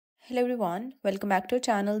Hello everyone, welcome back to our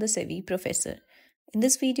channel The Savvy Professor. In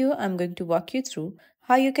this video, I'm going to walk you through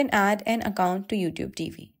how you can add an account to YouTube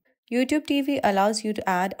TV. YouTube TV allows you to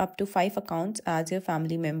add up to 5 accounts as your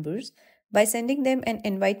family members by sending them an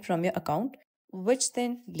invite from your account, which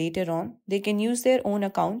then later on they can use their own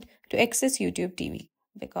account to access YouTube TV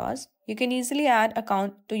because you can easily add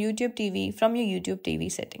account to YouTube TV from your YouTube TV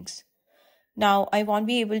settings. Now, I won't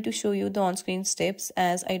be able to show you the on-screen steps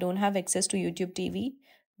as I don't have access to YouTube TV,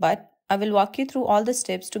 but I will walk you through all the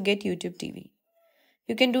steps to get YouTube TV.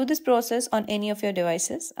 You can do this process on any of your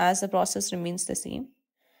devices as the process remains the same.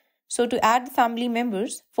 So to add the family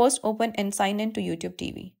members, first open and sign in to YouTube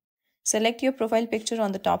TV. Select your profile picture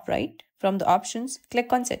on the top right. From the options,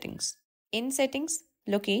 click on Settings. In Settings,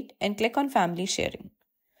 locate and click on Family Sharing.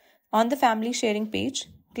 On the Family Sharing page,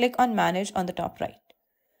 click on Manage on the top right.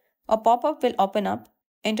 A pop-up will open up.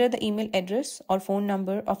 Enter the email address or phone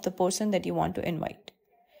number of the person that you want to invite.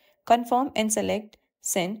 Confirm and select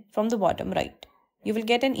Send from the bottom right. You will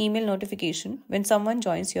get an email notification when someone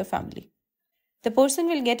joins your family. The person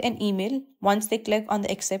will get an email once they click on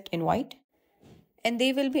the Accept Invite, and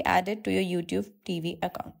they will be added to your YouTube TV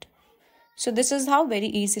account. So this is how very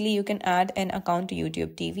easily you can add an account to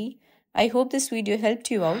YouTube TV. I hope this video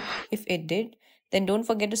helped you out. If it did, then don't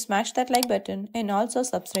forget to smash that like button and also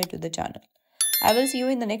subscribe to the channel. I will see you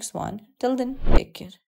in the next one. Till then, take care.